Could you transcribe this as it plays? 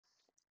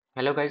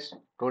Hello guys,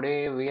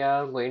 today we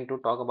are going to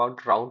talk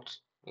about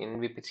routes in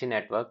VPC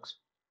networks.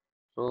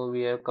 So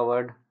we have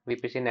covered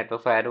VPC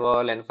network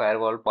firewall and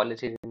firewall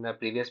policies in the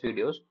previous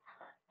videos.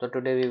 So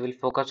today we will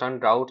focus on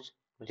routes,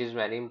 which is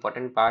very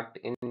important part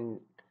in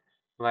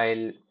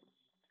while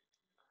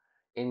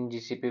in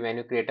GCP when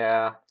you create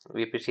a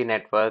VPC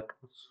network.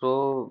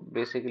 So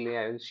basically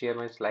I will share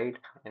my slide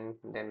and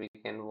then we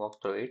can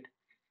walk through it.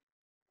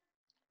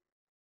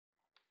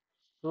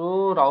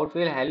 So route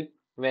will help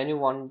when you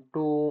want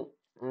to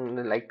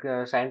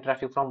send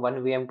traffic from one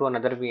VM to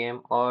another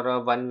VM or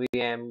one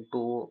VM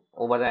to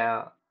over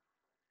the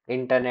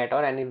internet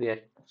or anywhere.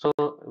 So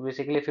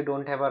basically, if you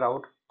don't have a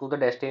route to the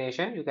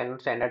destination, you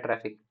cannot send a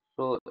traffic.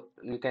 So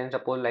you can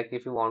suppose like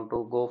if you want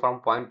to go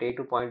from point A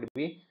to point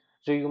B,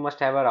 so you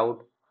must have a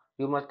route.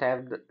 You must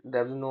have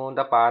know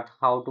the path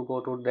how to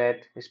go to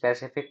that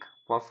specific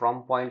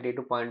from point A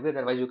to point B.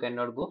 Otherwise, you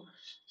cannot go.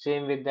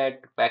 Same with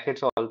that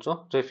packets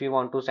also. So if you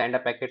want to send a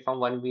packet from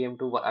one VM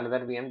to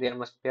another VM, there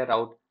must be a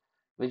route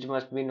which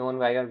must be known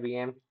by your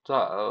VM.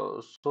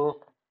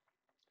 So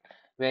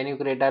when you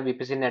create a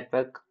VPC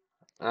network,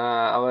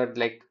 our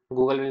like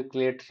Google will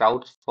create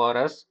routes for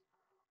us.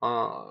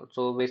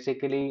 So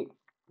basically,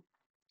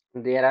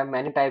 there are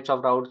many types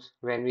of routes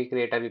when we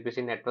create a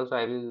VPC network. So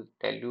I will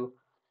tell you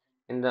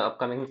in the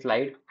upcoming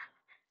slide.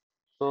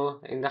 So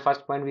in the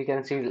first point, we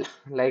can see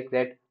like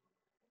that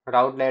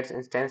route lets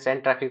instance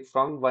send traffic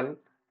from one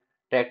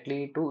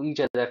directly to each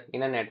other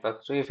in a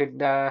network. So if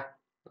it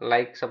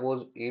like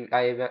suppose if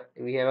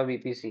we have a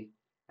VPC,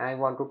 I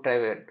want to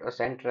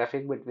send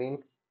traffic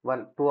between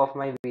two of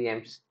my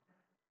VMs.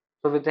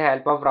 So with the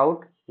help of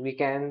route, we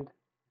can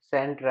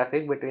send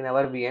traffic between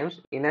our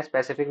VMs in a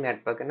specific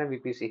network in a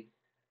VPC.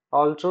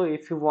 Also,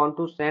 if you want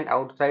to send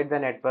outside the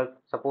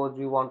network, suppose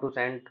you want to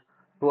send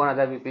to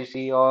another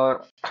VPC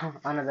or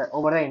another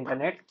over the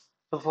internet.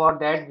 So for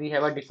that, we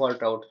have a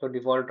default route. So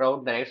default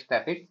route directs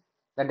traffic,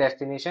 the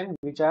destination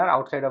which are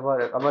outside of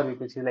our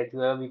VPC. Like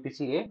you have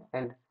VPC A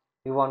and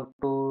you want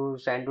to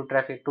send to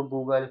traffic to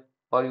Google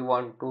or you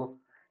want to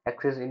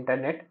access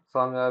internet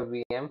from your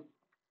VM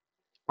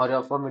or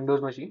your from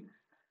Windows machine.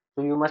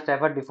 So you must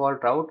have a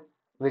default route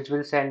which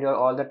will send your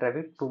all the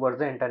traffic towards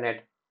the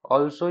internet.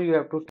 Also, you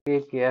have to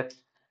take care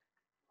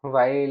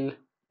while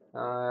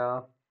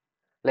uh,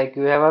 like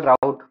you have a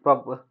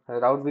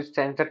route which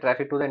sends the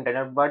traffic to the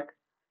internet, but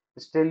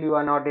still you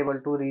are not able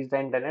to reach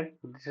the internet.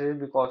 This is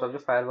because of the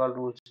firewall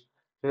rules.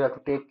 So you have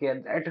to take care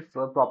that if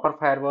proper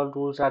firewall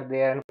rules are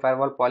there and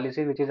firewall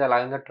policy which is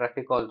allowing the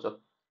traffic also.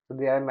 So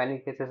there are many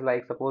cases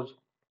like suppose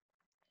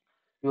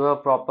you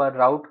have proper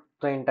route to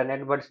the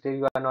internet but still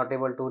you are not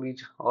able to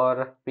reach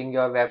or ping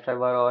your web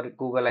server or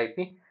Google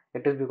IP.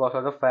 It is because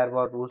of the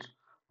firewall rules.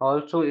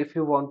 Also, if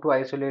you want to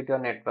isolate your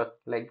network,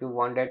 like you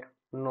want that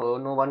no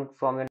one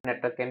from your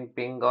network can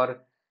ping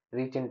or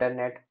reach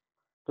internet,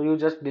 so you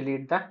just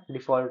delete the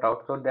default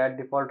route. So that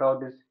default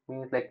route is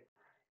means like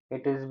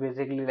it is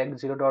basically like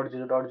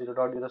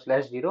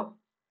 0.0.0.0/0,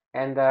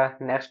 and the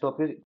next stop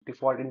is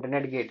default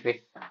internet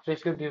gateway. So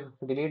if you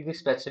delete the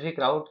specific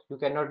route, you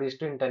cannot reach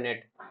to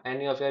internet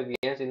any of your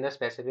VNs in the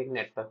specific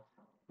network.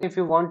 If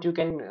you want, you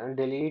can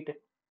delete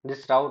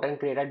this route and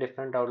create a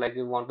different route. Like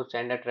you want to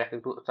send a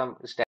traffic to some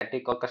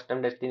static or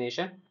custom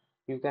destination,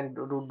 you can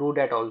do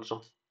that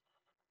also.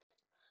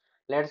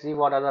 Let's see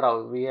what other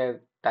route we have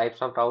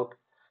types of route.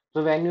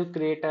 So when you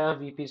create a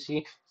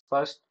VPC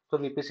first, so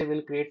VPC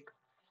will create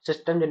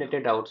system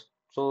generated routes.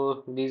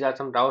 So these are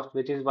some routes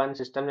which is one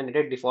system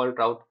generated default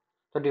route.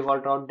 So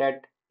default route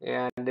that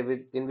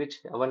in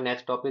which our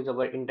next stop is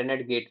our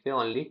internet gateway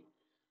only.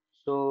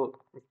 So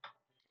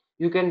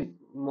you can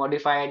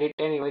modify it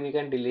and even you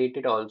can delete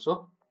it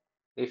also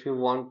if you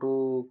want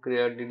to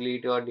create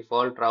delete your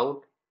default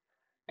route.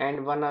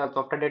 And one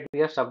after that we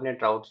have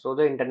subnet route. So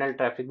the internal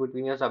traffic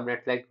between your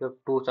subnets, like you have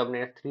two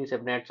subnets, three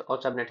subnets, or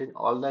subnets in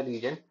all the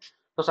region.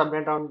 So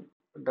subnet route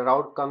the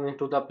route comes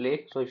into the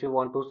play. So if you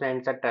want to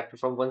send that traffic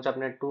from one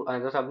subnet to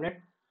another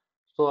subnet,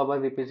 so our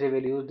VPC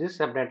will use this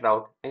subnet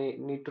route. And you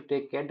need to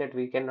take care that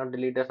we cannot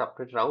delete the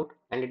subnet route,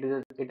 and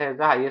it has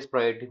the highest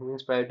priority,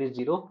 means priority is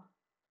 0.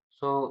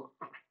 So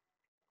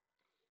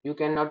you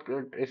cannot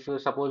if you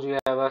suppose you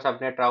have a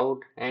subnet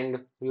route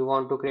and you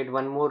want to create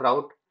one more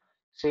route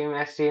same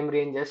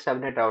range as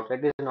subnet route,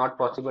 that is not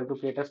possible to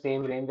create a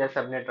same range as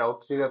subnet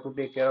route, so you have to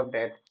take care of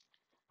that.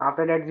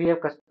 After that we have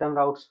custom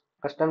routes.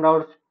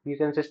 You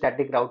can say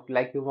static route,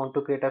 like you want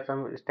to create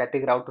some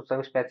static route to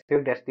some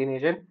specific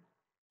destination,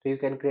 so you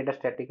can create a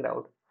static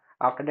route.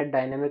 After that,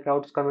 dynamic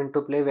routes come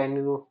into play when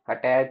you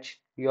attach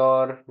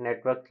your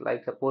network,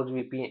 like suppose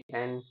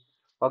VPN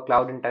or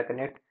cloud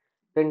interconnect.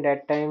 So in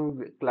that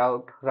time,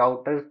 cloud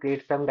router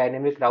creates some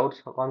dynamic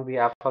routes on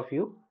behalf of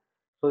you.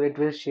 So it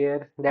will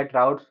share that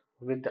routes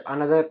with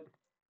another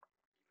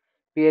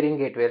peering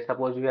gateway.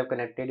 Suppose you have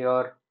connected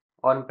your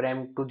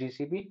on-prem to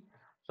GCP.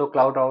 So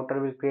cloud router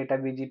will create a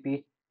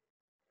BGP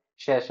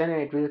session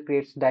and it will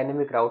create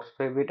dynamic routes.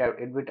 So it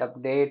will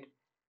update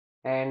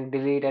and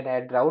delete and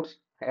add routes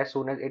as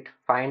soon as it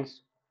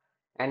finds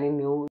any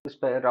new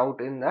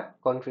route in the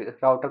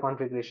router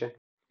configuration.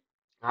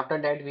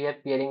 After that, we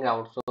have peering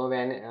route. So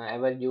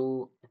whenever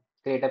you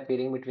create a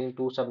peering between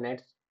two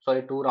subnets,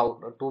 sorry, two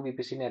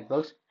VPC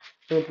networks,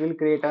 so it will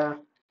create a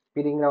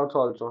peering routes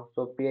also.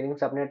 So peering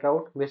subnet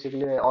route,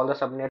 basically all the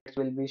subnets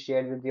will be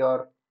shared with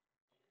your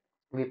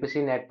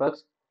VPC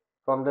networks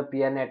from the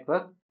peer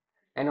network,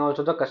 and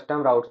also the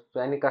custom routes. So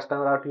any custom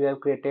route you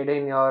have created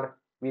in your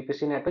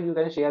VPC network, you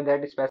can share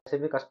that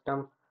specific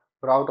custom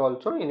route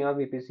also in your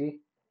VPC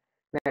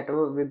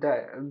network with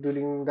the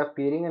during the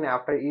peering, and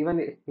after, even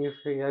if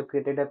you have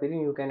created a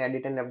peering, you can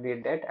edit and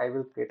update that. I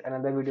will create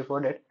another video for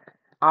that.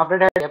 After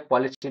that, we have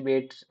policy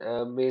based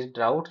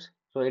routes.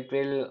 So it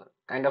will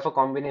kind of a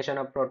combination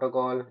of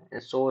protocol,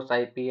 source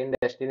IP and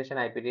destination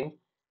IP range.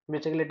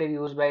 Basically, it is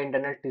used by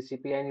internal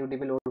TCP and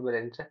UDP load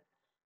balancer.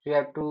 So you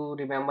have to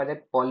remember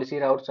that policy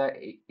routes are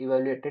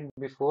evaluated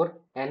before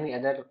any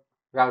other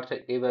routes are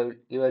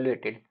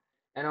evaluated.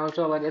 And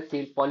also our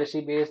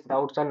policy based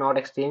routes are not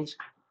exchanged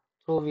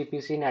through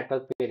VPC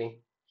network peering.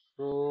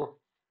 So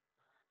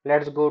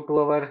let's go to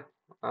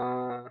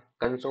our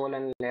console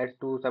and let's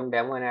do some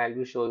demo, and I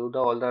will show you the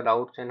all the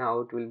routes and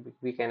how it will be,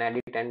 we can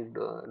edit and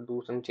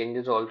do some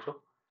changes also.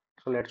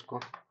 So let's go.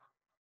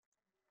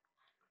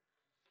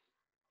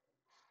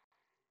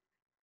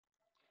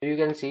 You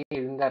can see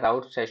in the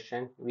route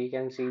session, we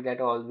can see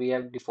that all we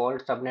have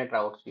default subnet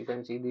routes. You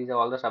can see these are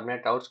all the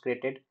subnet routes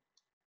created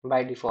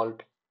by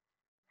default.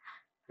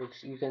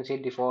 You can see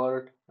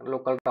default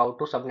local route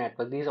to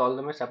subnetwork. These all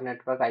the my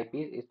subnetwork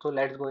IPs. So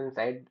let's go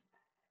inside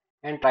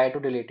and try to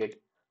delete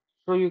it.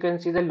 So you can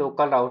see the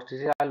local routes.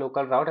 This is our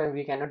local route and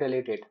we cannot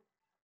delete it.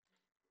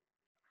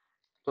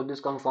 So this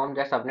confirms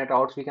that subnet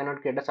routes, we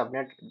cannot create a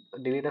subnet,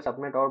 delete a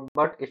subnet route.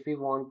 But if we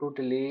want to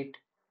delete,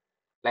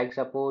 like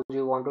suppose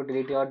you want to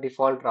delete your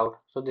default route.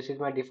 So this is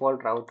my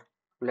default route.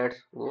 Let's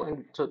go,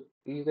 and so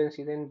you can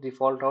see then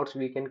default routes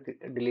we can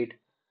delete.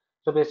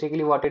 So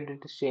basically what it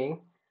is saying,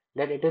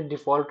 that it is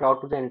default route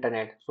to the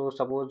internet. So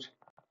suppose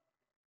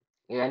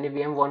any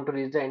VM want to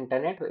reach the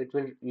internet, it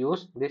will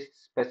use this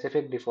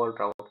specific default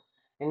route.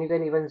 And you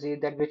can even see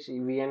that which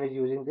VM is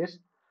using this.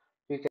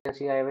 You can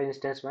see I have an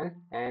instance one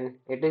and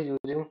it is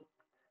using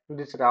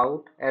this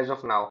route as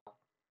of now.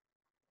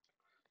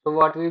 So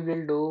what we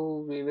will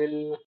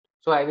do,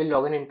 so I will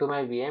log in into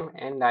my VM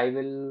and I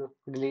will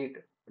delete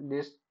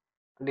this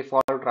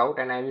default route,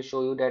 and I will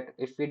show you that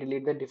if we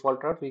delete the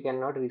default route, we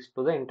cannot reach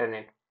to the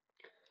internet.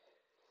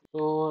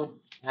 So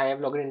I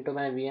have logged into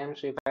my VM.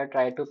 So if I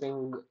try to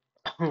ping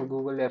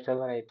Google Web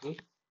Server IP,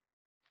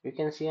 you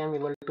can see I'm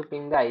able to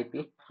ping the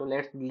IP. So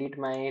let's delete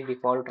my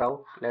default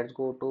route. Let's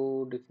go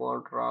to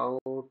default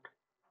route,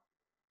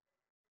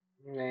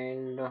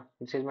 and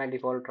this is my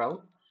default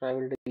route. So I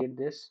will delete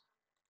this.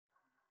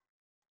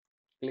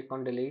 Click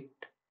on delete.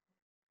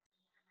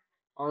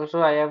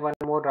 Also, I have one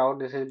more route.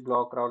 This is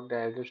block route that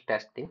I was just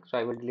testing. So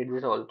I will delete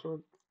this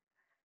also.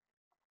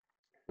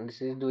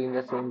 This is doing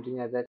the same thing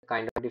as a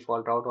kind of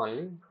default route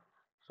only.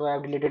 So I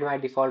have deleted my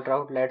default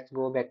route. Let's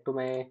go back to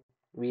my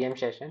VM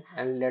session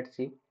and let's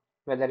see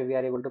whether we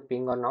are able to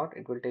ping or not.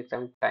 It will take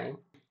some time.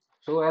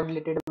 So I have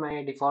deleted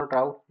my default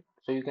route.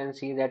 So you can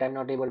see that I'm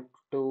not able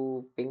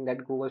to ping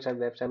that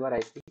Web Server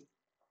IP.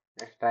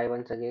 Let's try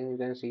once again. You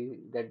can see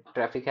that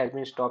traffic has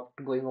been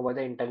stopped going over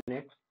the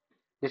internet.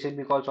 This is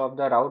because of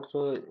the route.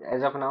 So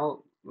as of now,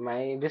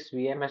 my this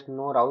VM has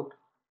no route,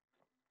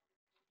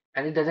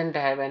 and it doesn't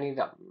have any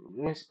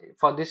means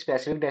for this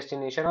specific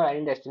destination or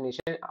any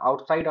destination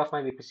outside of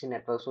my VPC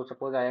network. So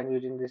suppose I am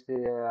using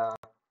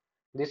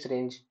this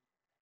range.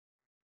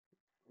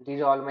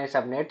 These are all my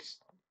subnets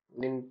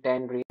in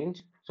 10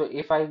 range. So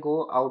if I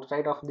go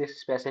outside of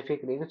this specific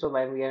range, so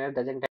my VM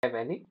doesn't have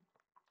any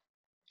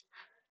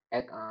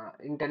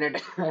internet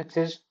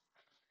access.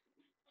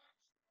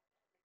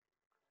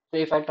 So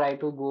if I try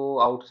to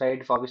go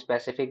outside for the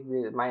specific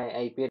my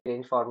IP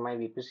range for my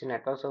VPC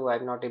network, so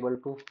I'm not able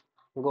to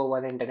go over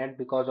the internet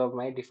because of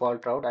my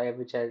default route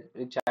which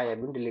I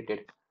have been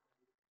deleted.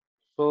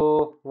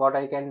 So what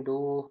I can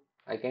do,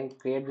 I can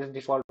create this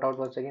default route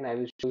once again. I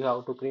will show you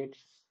how to create.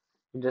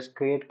 Just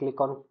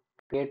click on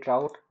create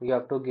route. You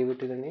have to give it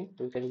to the name.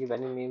 You can give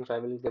any name. So I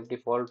will give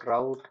default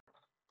route,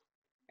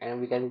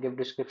 and we can give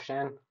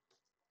description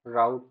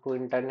route to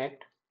internet.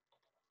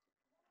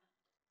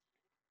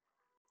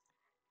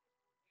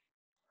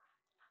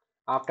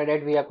 After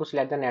that, we have to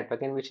select the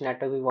network, in which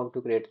network we want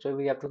to create. So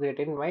we have to create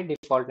in my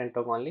default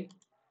network only,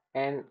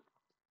 and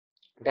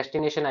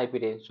destination IP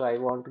range. So I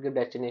want to give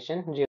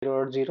destination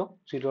 0.0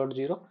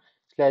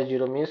 slash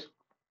 0 means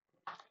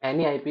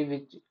any IP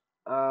which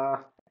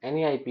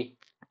any IP.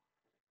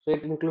 So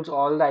it includes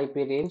all the IP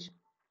range.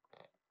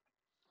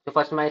 So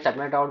first my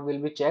subnet route will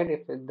be checked.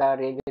 If the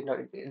range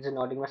is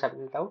not in my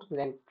subnet route,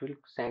 then it will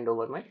send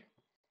over my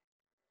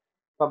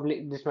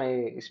public, this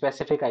my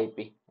specific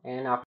IP.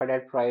 And after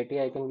that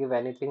priority, I can give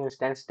anything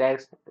instance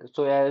tags.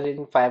 So as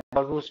in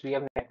firewalls we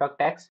have network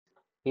tags,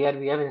 here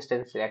we have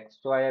instance tags.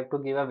 So I have to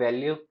give a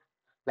value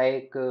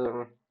like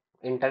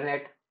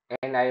internet,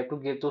 and I have to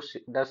give to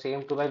the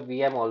same to my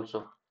VM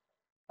also.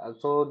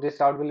 So this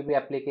route will be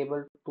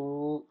applicable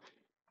to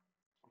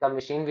the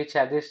machine which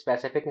have this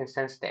specific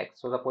instance tag.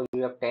 So suppose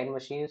you have 10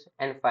 machines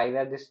and 5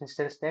 have this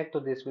instance tag, so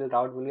this will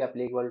route will be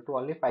applicable to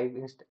only 5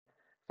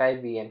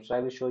 VMs. So I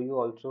will show you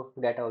also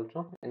that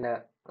also in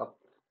a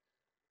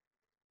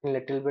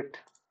little bit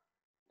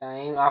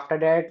time. After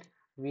that,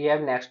 we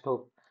have next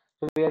hook.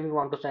 So where we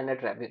want to send a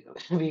traffic,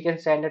 we can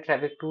send a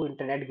traffic to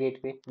internet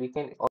gateway. We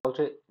can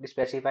also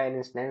specify an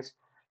instance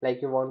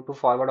like you want to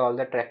forward all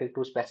the traffic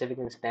to specific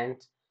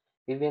instance.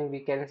 Even we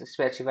can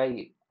specify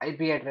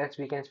IP address.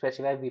 We can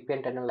specify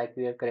VPN tunnel like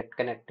we have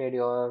connected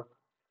your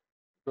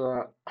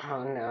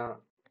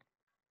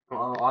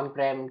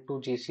on-prem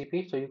to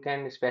GCP. So you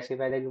can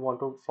specify that you want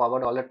to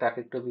forward all the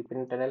traffic to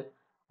VPN tunnel.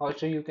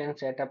 Also, you can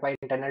set up an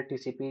internal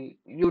TCP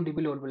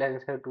UDP load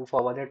balancer to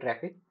forward the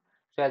traffic.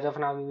 So as of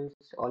now, we will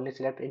only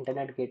select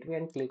internet gateway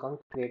and click on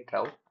create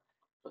route.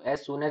 So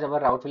as soon as our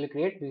route will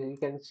create, we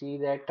can see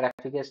that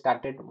traffic has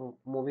started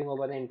moving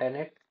over the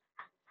internet.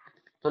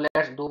 So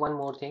let's do one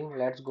more thing.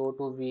 Let's go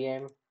to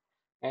VM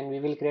and we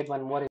will create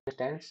one more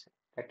instance.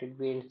 Let it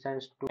be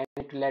instance 2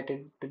 and let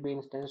it be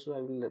instance 2. I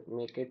will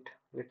make it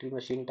little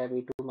machine tab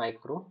e2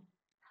 micro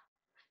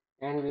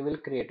and we will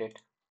create it.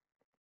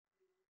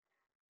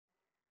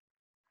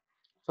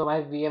 So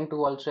my VM2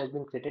 also has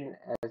been created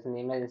as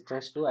name as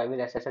instance 2. I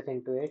will SSH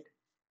into it.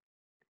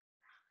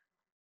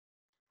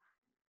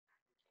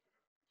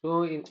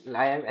 So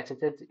I have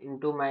SSH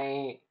into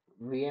my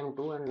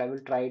VM2 and I will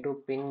try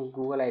to ping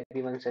Google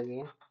IP once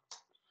again.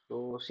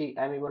 So see,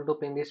 I'm able to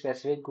ping this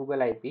specific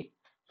Google IP.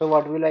 So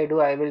what will I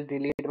do? I will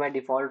delete my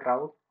default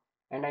route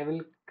and I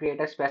will create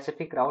a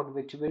specific route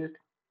which will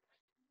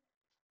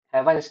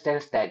have an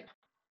instance tag.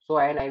 So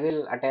and I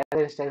will attach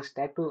the instance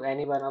tag to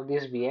any one of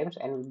these VMs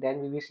and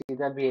then we will see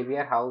the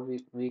behavior how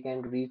we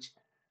can reach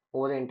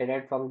over the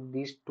internet from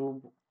these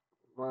two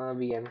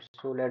VMs.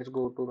 So let's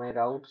go to my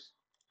routes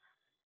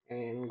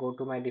and go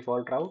to my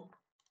default route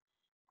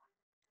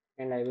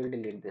and I will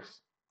delete this.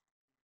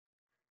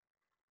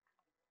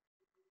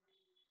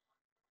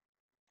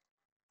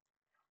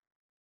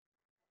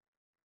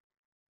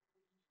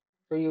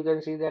 So you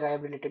can see that I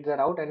have deleted the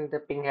route and the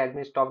ping has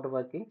been stopped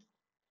working.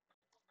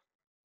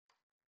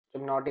 So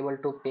I'm not able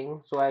to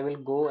ping. So I will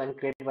go and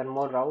create one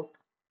more route.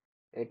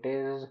 It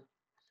is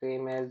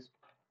same as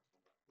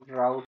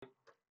route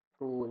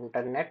to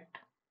internet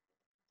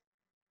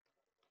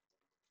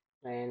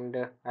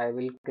and I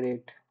will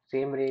create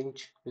same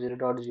range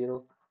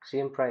 0.0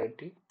 same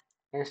priority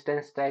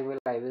instance tag will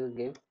I will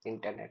give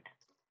internet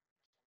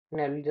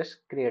and I will just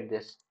create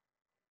this.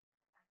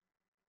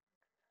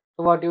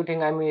 So what do you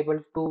think, I'm able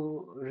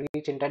to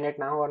reach internet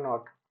now or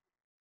not?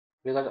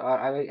 Because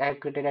I have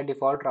created a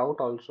default route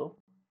also.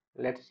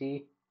 Let's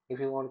see, if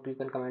you want you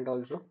can comment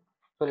also.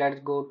 So let's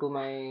go to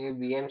my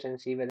VMs and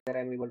see whether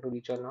I'm able to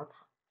reach or not.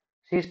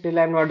 See, still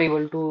I'm not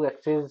able to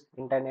access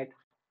internet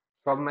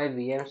from my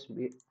VMs.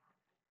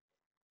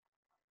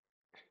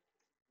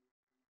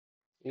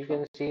 You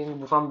can see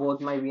from both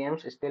my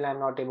VMs, still I'm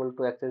not able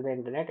to access the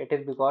internet. It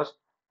is because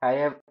I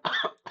have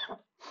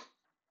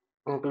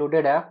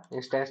included a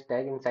instance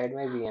tag inside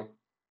my VM.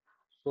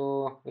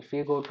 So if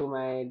we go to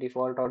my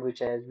default route which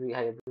has we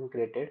have been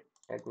created,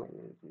 let me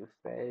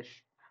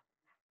refresh.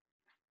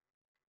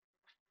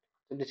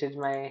 So this is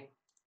my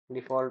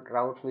default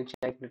route which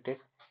I created.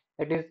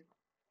 It is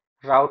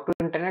route to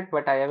internet,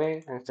 but I have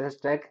a instance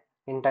tag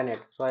internet.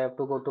 So I have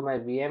to go to my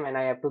VM and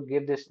I have to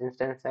give this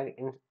instance tag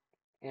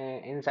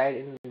inside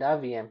in the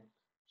VM.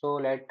 So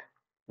let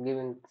give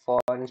in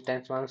for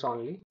instance ones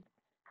only.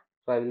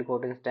 So I will go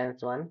to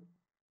instance one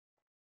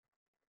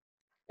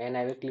and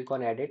I will click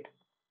on edit.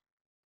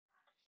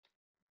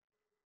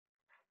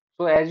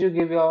 So as you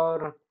give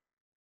your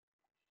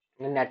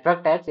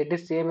network tags, it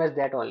is same as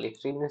that only.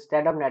 So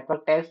instead of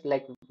network tags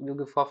like you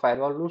give for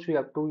firewall rules,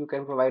 you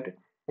can provide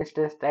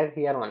instance tag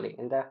here only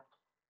in the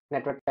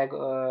network tag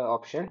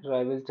option. So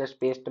I will just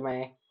paste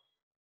my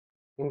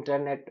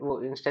internet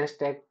instance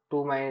tag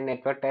to my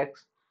network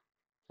tags.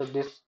 So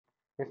this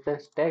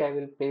instance tag I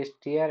will paste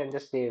here and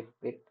just save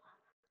it.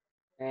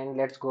 And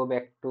let's go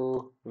back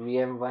to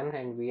VM1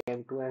 and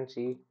VM2 and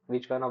see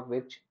which one of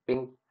which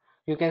ping.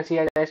 You can see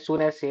as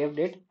soon as saved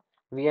it,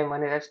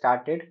 VM1 has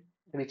started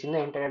reaching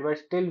the internet, but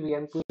still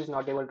VM2 is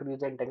not able to reach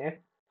the internet.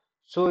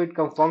 So it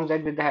confirms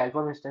that with the help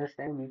of instance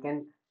tag, we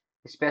can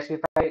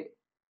specify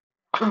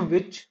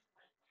which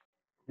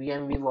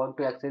VM we want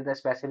to access the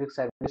specific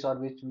service or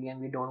which VM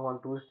we don't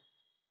want to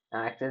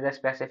access the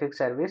specific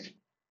service.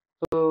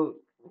 So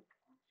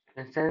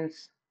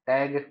instance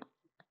tag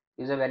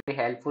is a very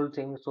helpful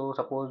thing. So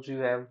suppose you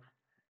have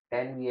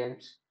 10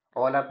 VMs,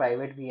 all are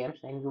private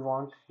VMs, and you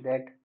want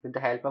that with the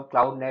help of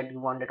CloudNet, you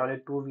want that only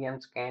 2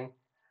 VMs can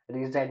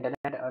reach the internet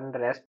and the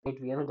rest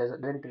 8 VMs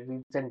doesn't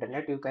reach the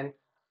internet. You can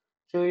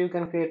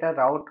create a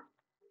route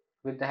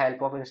with the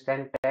help of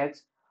instant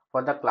tags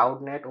for the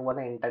CloudNet over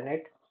the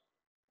internet.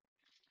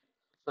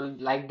 So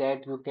like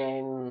that you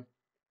can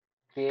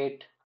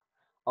create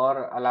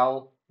or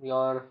allow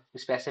your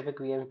specific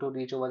VM to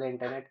reach over the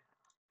internet.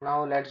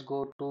 Now let's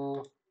go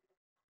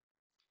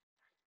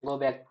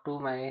back to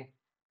my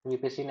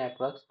VPC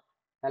networks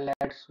and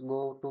let let's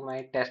go to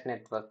my test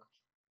network.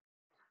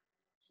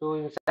 So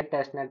inside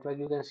test network,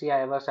 you can see I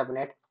have a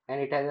subnet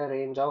and it has a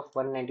range of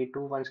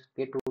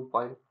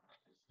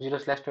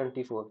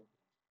 192.168.2.0/24.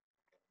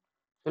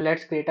 So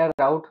let's create a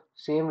route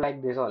same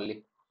like this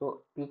only.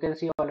 So you can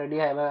see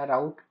already I have a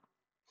route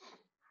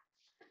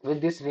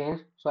with this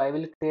range. So I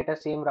will create a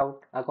same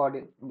route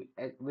according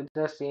with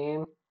the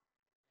same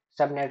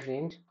subnet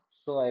range.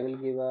 So I will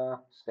give a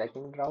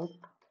second route,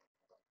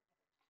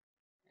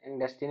 and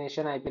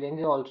destination IP range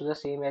is also the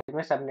same as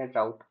my subnet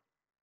route.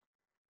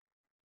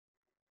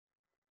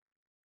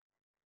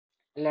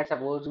 Let's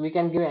suppose we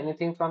can give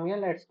anything from here.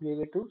 Let's give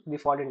it to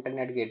default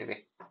internet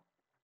gateway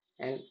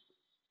and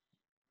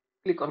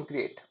click on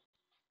create.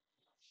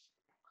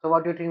 So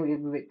what do you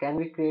think? Can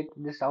we create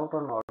this route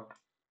or not?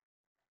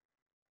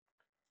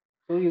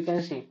 So you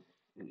can see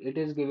it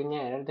is giving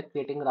an error, the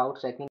creating route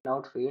second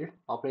route failed,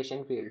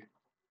 operation failed.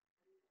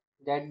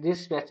 That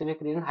this specific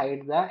reason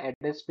hides the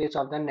address space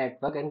of the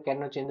network and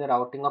cannot change the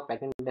routing of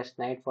packet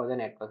destination for the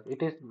network.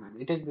 It is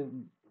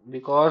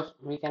because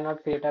we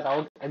cannot create a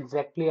route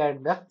exactly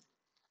at the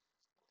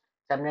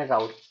subnet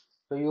route.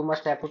 So you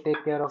must have to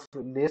take care of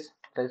this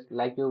just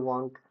like you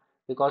want,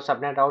 because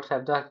subnet routes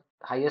have the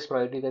highest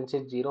priority. You can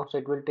say 0, so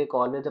it will take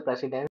always the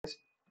precedence.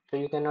 So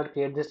you cannot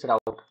create this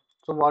route.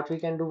 So what we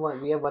can do,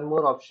 we have one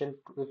more option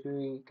if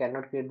we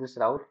cannot create this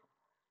route.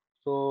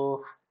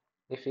 So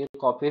if you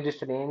copy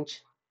this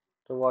range,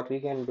 so what we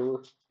can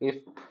do,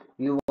 if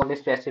you want a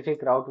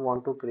specific route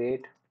want to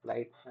create,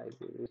 like I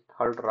give this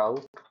third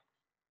route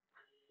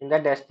in the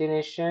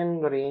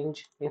destination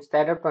range,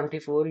 instead of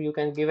 24 you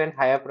can give an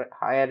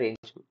higher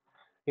range.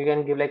 You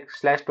can give like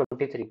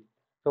 /23.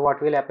 So what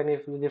will happen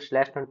if you give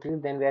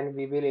 /23, then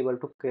we will able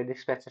to create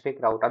this specific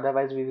route,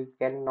 otherwise we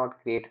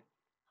cannot create.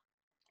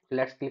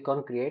 Let's click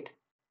on create.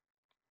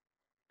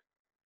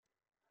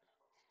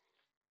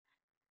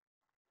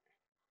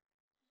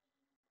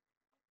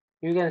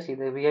 You can see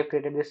that we have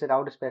created this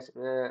route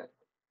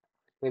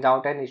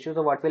without an issue.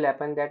 So what will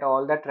happen, that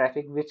all the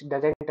traffic which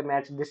doesn't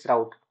match this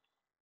route,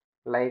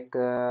 like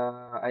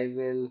I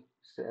will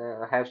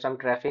have some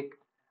traffic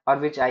or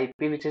which IP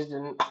which is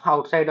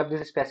outside of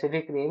this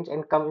specific range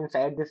and come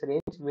inside this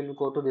range, will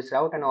go to this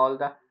route, and all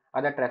the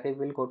other traffic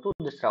will go to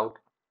this route.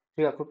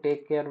 So you have to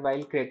take care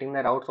while creating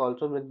the routes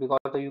also,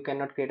 because you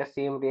cannot create a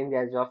same range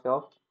as of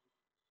your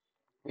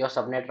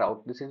subnet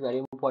route. This is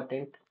very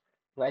important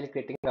while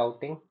creating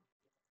routing.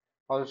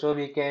 Also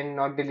we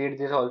cannot delete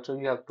this also,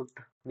 you have to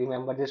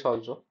remember this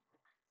also.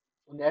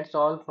 That's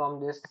all from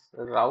this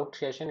route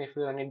session. If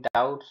you have any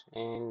doubts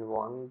and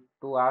want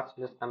to ask,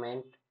 just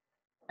comment.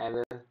 I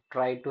will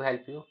try to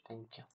help you. Thank you.